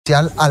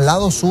Al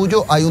lado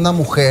suyo hay una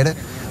mujer,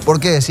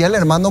 porque decía el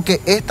hermano que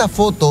esta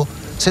foto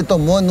se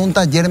tomó en un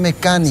taller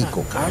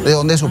mecánico, de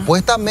donde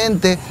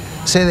supuestamente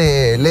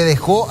le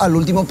dejó al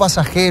último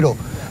pasajero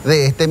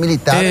de este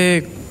militar.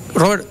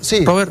 Robert,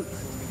 sí.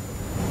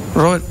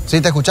 Robert. Sí,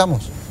 te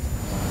escuchamos.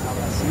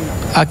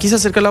 Aquí se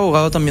acerca el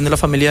abogado también de la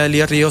familia de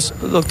Elías Ríos.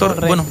 Doctor,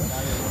 Correcto. Bueno,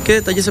 ¿qué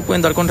detalles se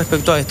pueden dar con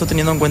respecto a esto,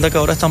 teniendo en cuenta que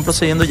ahora están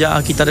procediendo ya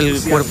a quitar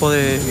el cuerpo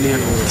de Elías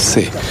Ríos?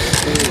 Sí,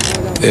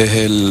 es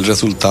el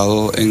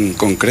resultado en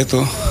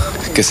concreto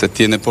que se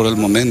tiene por el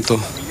momento.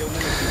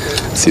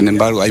 Sin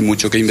embargo, hay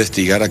mucho que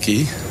investigar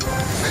aquí.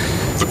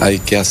 Hay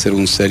que hacer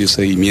un serio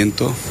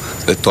seguimiento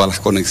de todas las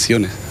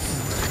conexiones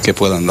que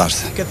puedan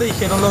darse. ¿Qué te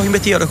dijeron los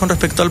investigadores con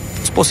respecto al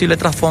posible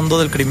trasfondo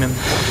del crimen?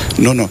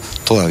 No,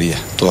 todavía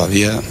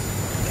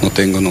no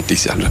tengo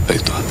noticias al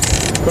respecto.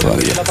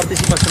 Todavía. ¿La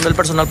participación del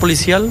personal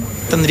policial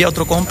tendría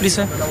otro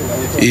cómplice?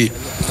 Y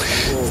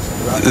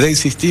de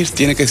existir,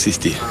 tiene que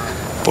existir,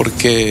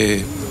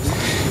 porque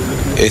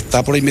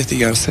está por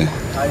investigarse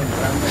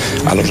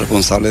a los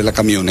responsables de la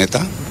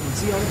camioneta.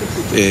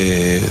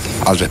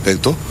 Al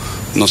respecto,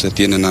 no se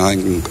tiene nada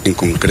en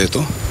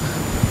concreto.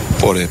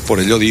 Por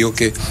ello digo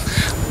que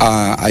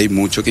hay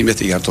mucho que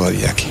investigar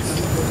todavía aquí.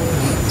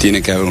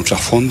 Tiene que haber un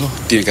trasfondo,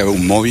 tiene que haber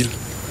un móvil,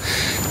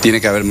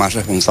 tiene que haber más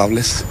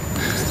responsables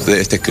de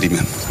este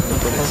crimen.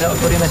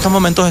 En estos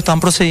momentos están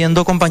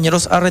procediendo,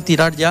 compañeros, a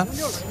retirar ya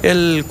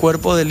el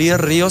cuerpo de Elías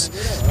Ríos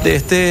de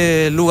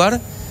este lugar.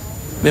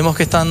 Vemos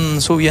que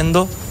están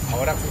subiendo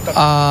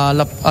a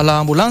la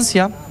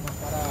ambulancia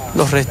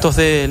los restos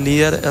de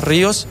Elías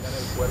Ríos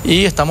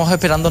y estamos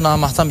esperando nada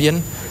más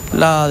también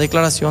la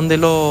declaración de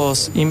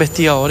los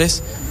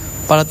investigadores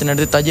para tener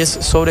detalles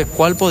sobre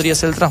cuál podría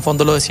ser el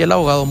trasfondo. Lo decía el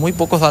abogado, muy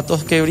pocos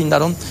datos que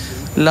brindaron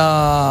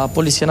la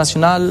Policía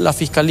Nacional, la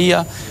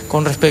Fiscalía,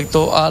 con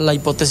respecto a la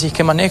hipótesis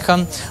que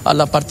manejan, a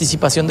la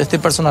participación de este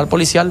personal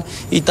policial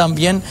y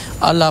también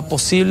a la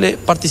posible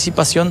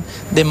participación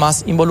de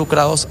más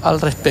involucrados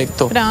al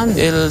respecto. Fran.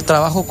 El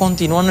trabajo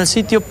continúa en el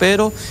sitio,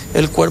 pero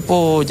el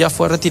cuerpo ya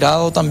fue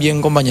retirado también,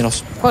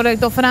 compañeros.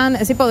 Correcto,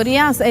 Fran, si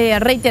podrías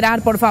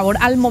reiterar, por favor,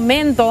 al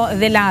momento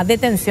de la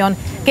detención,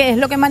 ¿qué es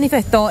lo que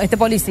manifestó este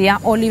policía,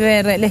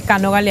 Oliver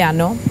Lescano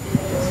Galeano?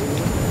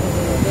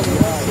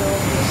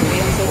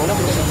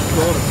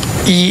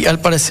 Y al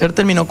parecer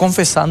terminó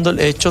confesando el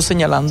hecho,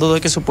 señalando de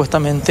que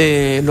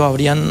supuestamente lo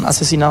habrían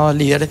asesinado al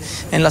líder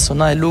en la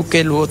zona de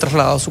Luque, luego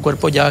trasladado su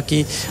cuerpo ya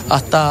aquí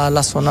hasta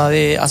la zona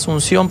de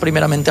Asunción,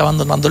 primeramente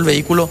abandonando el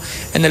vehículo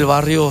en el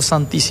barrio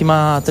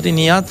Santísima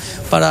Trinidad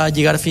para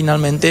llegar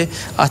finalmente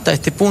hasta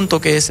este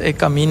punto que es el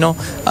camino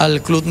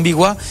al Club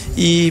Biguá,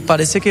 y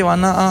parece que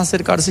van a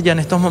acercarse ya en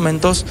estos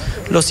momentos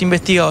los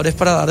investigadores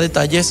para dar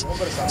detalles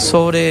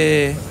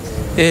sobre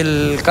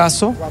el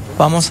caso.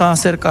 Vamos a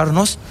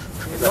acercarnos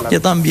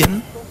ya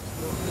también,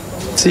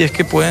 si es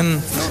que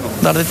pueden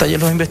dar detalles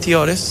los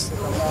investigadores.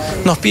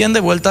 Nos piden de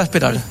vuelta a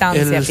esperar.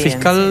 El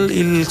fiscal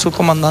y el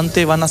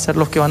subcomandante van a ser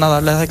los que van a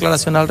dar las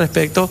declaraciones al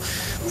respecto,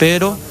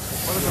 pero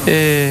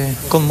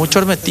con mucho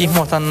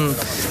hermetismo están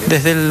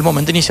desde el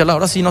momento inicial.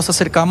 Ahora sí nos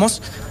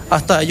acercamos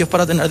hasta ellos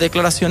para tener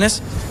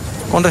declaraciones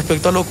con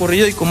respecto a lo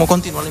ocurrido y cómo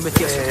continúa la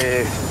investigación.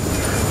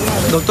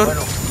 Doctor.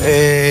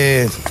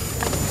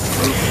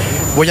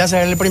 Voy a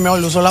hacerle primero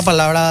el uso de la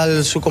palabra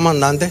al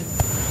subcomandante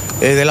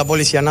de la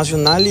Policía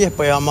Nacional y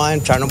después vamos a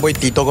entrar un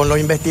poquitito con los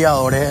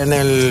investigadores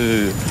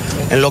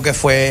en lo que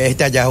fue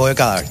este hallazgo de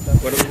cadáver.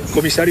 Bueno,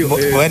 comisario.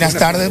 Buenas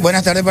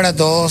tardes para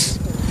todos.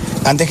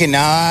 Antes que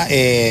nada,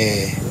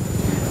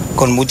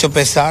 con mucho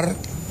pesar,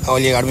 hago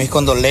llegar mis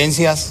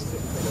condolencias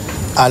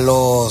a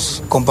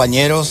los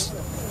compañeros,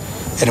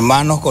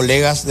 hermanos,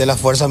 colegas de las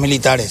fuerzas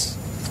militares.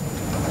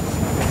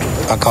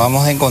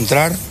 Acabamos de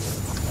encontrar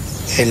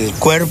el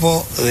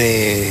cuerpo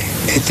de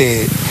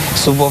este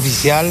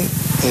suboficial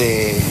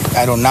de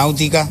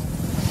aeronáutica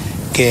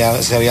que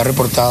se había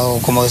reportado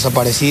como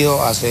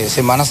desaparecido hace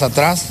semanas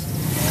atrás,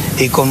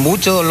 y con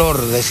mucho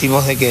dolor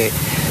decimos de que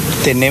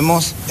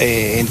tenemos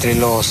entre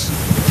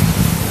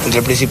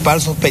el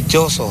principal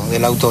sospechoso de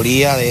la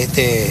autoría de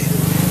este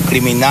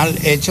criminal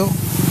hecho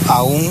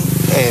a un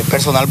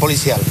personal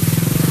policial.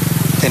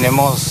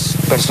 Tenemos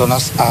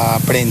personas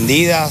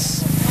aprehendidas,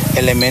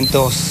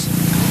 elementos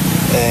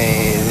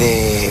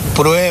de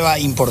prueba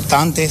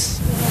importantes.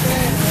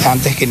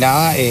 Antes que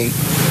nada,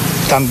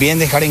 también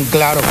dejar en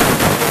claro que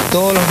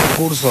todos los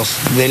recursos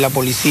de la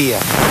policía,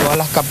 todas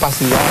las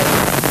capacidades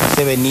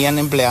se venían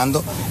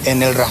empleando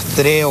en el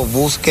rastreo,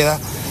 búsqueda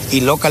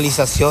y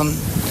localización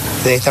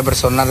de esta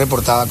persona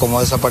reportada como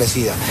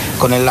desaparecida.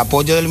 Con el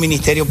apoyo del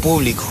Ministerio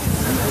Público,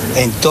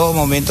 en todo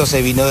momento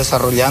se vino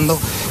desarrollando,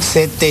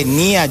 se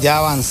tenía ya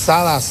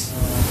avanzados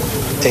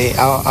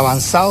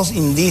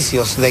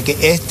indicios de que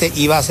este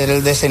iba a ser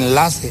el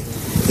desenlace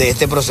de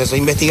este proceso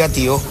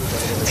investigativo.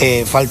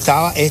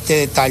 Faltaba este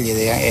detalle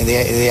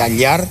de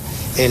hallar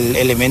el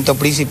elemento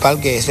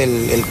principal, que es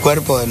el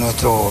cuerpo de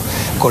nuestro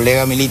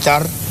colega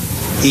militar,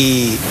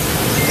 y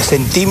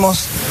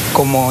sentimos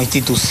como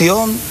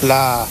institución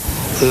la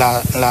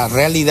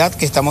realidad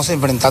que estamos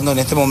enfrentando en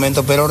este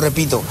momento, pero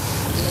repito,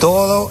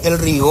 todo el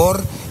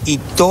rigor y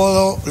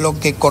todo lo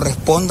que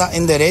corresponda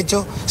en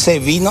derecho se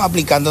vino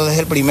aplicando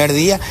desde el primer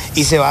día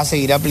y se va a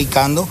seguir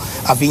aplicando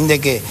a fin de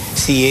que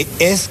si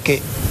es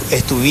que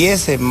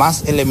estuviese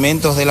más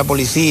elementos de la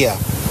policía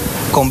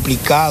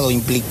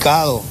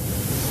implicado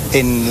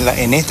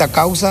en esta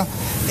causa,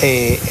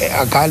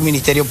 acá el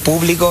Ministerio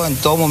Público en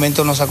todo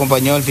momento nos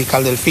acompañó el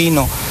fiscal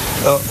Delfino,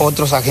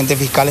 otros agentes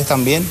fiscales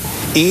también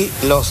y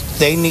los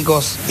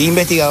técnicos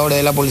investigadores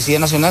de la Policía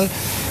Nacional,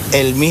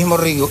 el mismo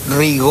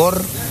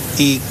rigor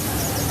y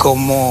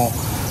como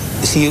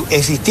si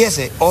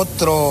existiese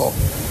otro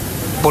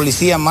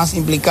policía más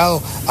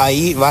implicado,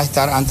 ahí va a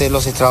estar ante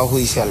los estrados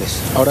judiciales.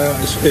 Ahora,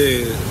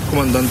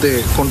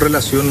 comandante, con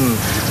relación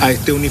a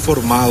este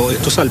uniformado,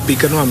 esto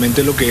salpica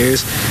nuevamente lo que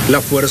es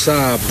la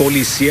fuerza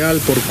policial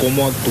por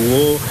cómo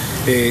actuó,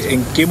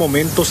 en qué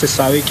momento se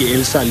sabe que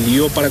él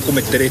salió para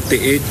cometer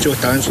este hecho,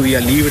 estaba en su día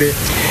libre.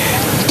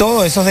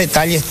 Todos esos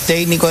detalles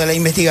técnicos de la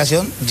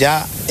investigación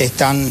ya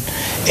están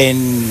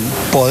en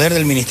poder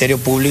del Ministerio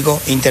Público.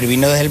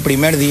 Intervino desde el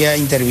primer día,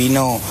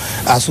 intervino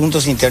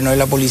Asuntos Internos de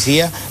la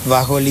Policía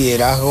bajo el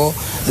liderazgo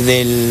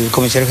del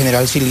comisario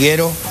general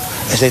Silguero.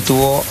 Se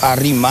estuvo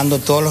arrimando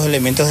todos los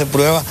elementos de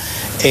prueba.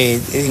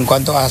 En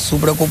cuanto a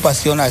su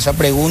preocupación, a esa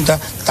pregunta,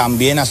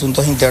 también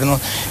Asuntos Internos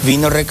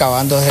vino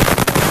recabando desde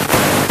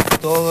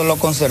todo lo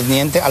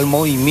concerniente al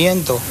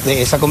movimiento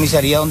de esa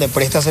comisaría donde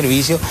presta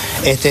servicio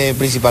este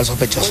principal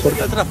sospechoso. ¿Por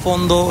qué el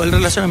trasfondo, el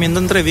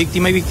relacionamiento entre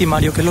víctima y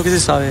victimario? ¿Qué es lo que se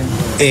sabe?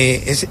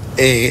 Ese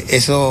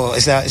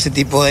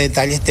tipo de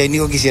detalles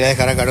técnicos quisiera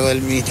dejar a cargo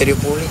del Ministerio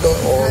Público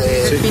o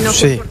de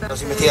los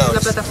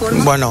investigadores.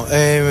 Bueno,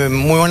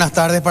 muy buenas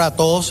tardes para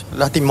todos.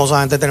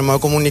 Lastimosamente tenemos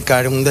que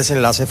comunicar un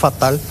desenlace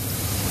fatal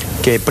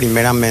que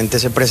primeramente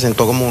se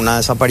presentó como una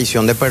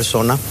desaparición de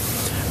personas,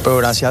 pero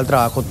gracias al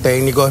trabajo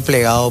técnico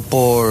desplegado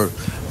por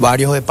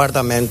varios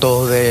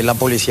departamentos de la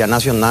Policía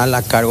Nacional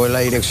a cargo de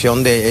la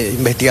Dirección de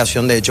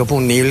Investigación de Hechos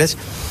Punibles,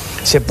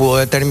 se pudo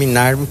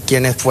determinar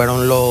quiénes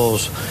fueron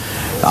los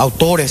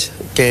autores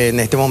que en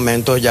este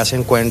momento ya se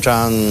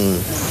encuentran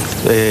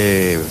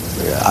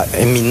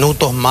en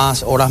minutos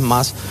más, horas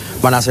más,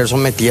 van a ser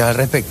sometidas al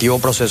respectivo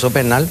proceso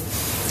penal.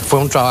 Fue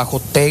un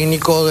trabajo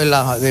técnico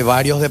de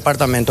varios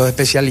departamentos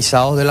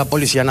especializados de la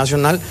Policía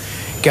Nacional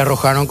que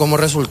arrojaron como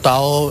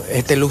resultado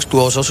este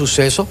luctuoso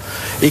suceso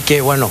y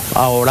que bueno,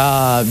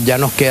 ahora ya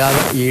nos queda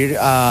ir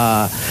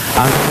a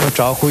los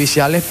estrados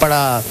judiciales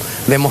para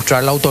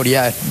demostrar la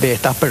autoría de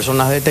estas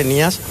personas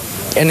detenidas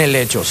en el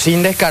hecho,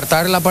 sin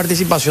descartar la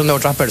participación de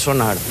otras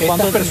personas.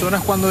 ¿Cuántas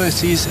personas cuando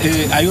decís,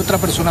 hay otra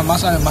persona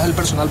más además del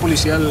personal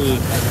policial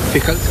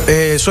fiscal?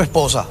 Su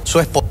esposa.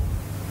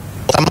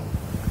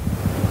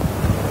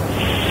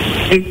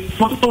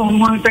 Nosotros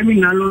vamos a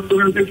determinarlo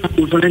durante el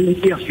transcurso de la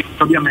investigación,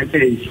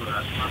 obviamente.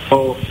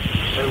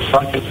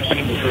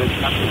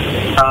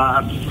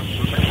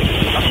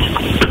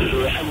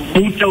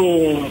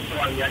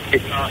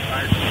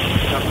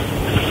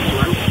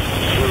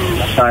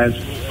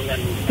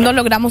 No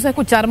logramos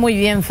escuchar muy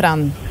bien,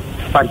 Fran.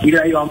 A partir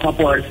de ahí vamos a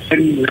poder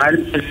terminar.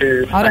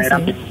 Ahora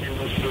sí.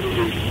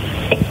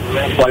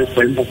 ¿Cuál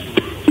fue el motivo?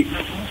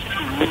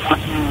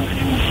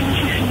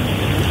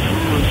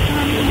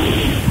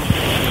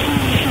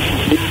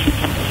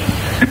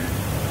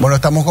 Bueno,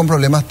 estamos con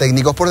problemas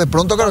técnicos. Por de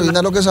pronto,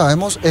 Carolina, lo que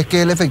sabemos es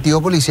que el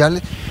efectivo policial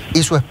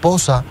y su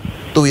esposa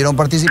tuvieron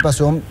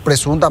participación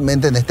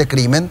presuntamente en este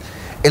crimen.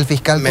 El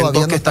fiscal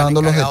todavía no está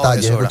dando los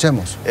detalles.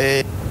 Escuchemos.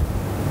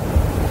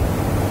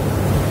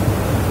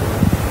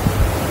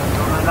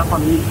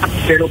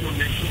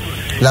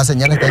 La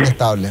señal está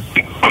inestable.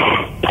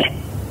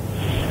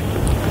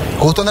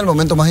 Justo en el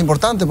momento más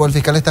importante, porque el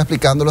fiscal está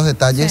explicando los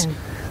detalles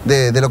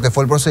de lo que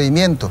fue el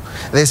procedimiento.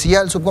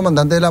 Decía el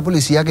subcomandante de la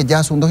policía que ya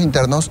Asuntos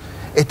Internos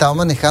estaba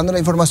manejando la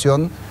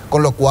información,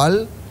 con lo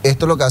cual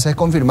esto lo que hace es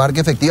confirmar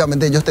que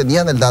efectivamente ellos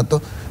tenían el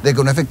dato de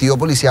que un efectivo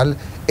policial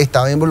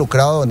estaba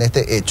involucrado en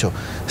este hecho.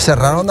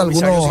 Ataron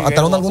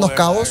algunos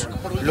cabos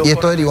y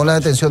esto derivó en la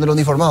detención de los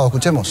uniformados.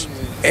 Escuchemos.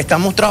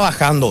 Estamos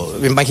trabajando.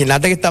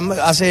 Imagínate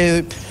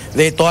que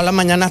de toda la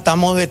mañana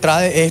estamos detrás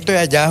de esto de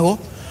hallazgo.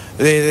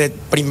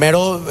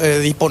 Primero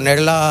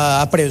disponer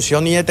la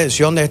aprehensión y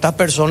detención de estas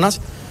personas,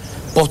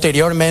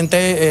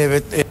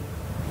 posteriormente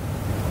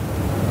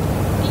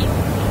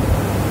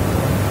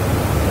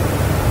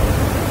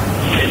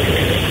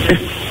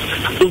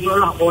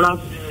las horas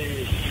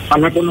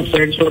van a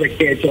conocer sobre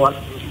qué hecho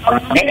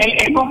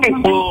 ¿Es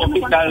confesó,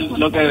 fiscal,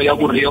 lo que había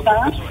ocurrido?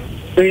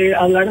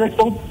 Hablar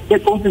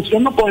de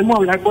concesión no podemos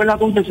hablar, porque la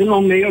concesión no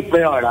es un medio de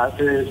prueba, ¿verdad?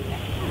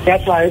 A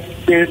través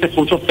de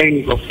recursos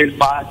técnicos que él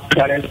va a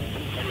echar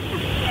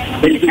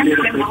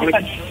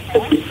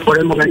por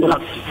el momento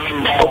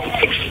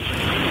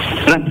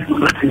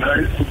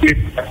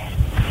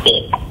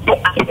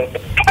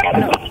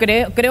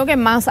creo que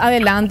más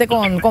adelante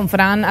con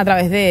Fran, a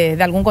través de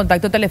algún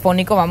contacto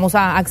telefónico, vamos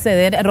a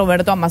acceder,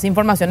 Roberto, a más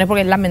informaciones,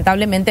 porque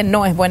lamentablemente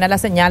no es buena la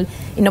señal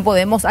y no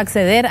podemos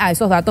acceder a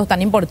esos datos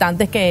tan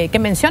importantes que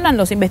mencionan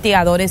los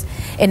investigadores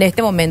en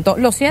este momento.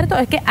 Lo cierto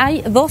es que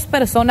hay 2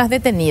 personas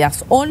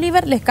detenidas,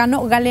 Oliver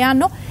Lescano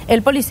Galeano,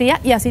 el policía,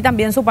 y así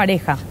también su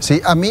pareja.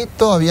 Sí, a mí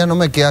todavía no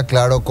me queda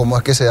claro cómo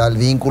es que se da el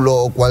vínculo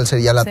o cuál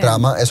sería la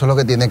trama. Eso es lo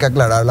que tiene que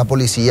aclarar la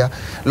policía.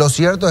 Lo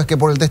cierto es que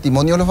por el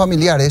testimonio de los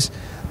familiares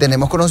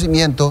tenemos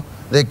conocimiento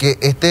de que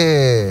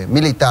este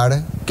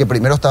militar, que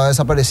primero estaba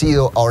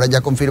desaparecido, ahora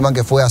ya confirman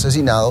que fue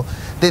asesinado,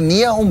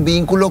 tenía un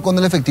vínculo con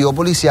el efectivo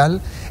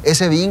policial.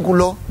 Ese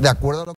vínculo, de acuerdo a lo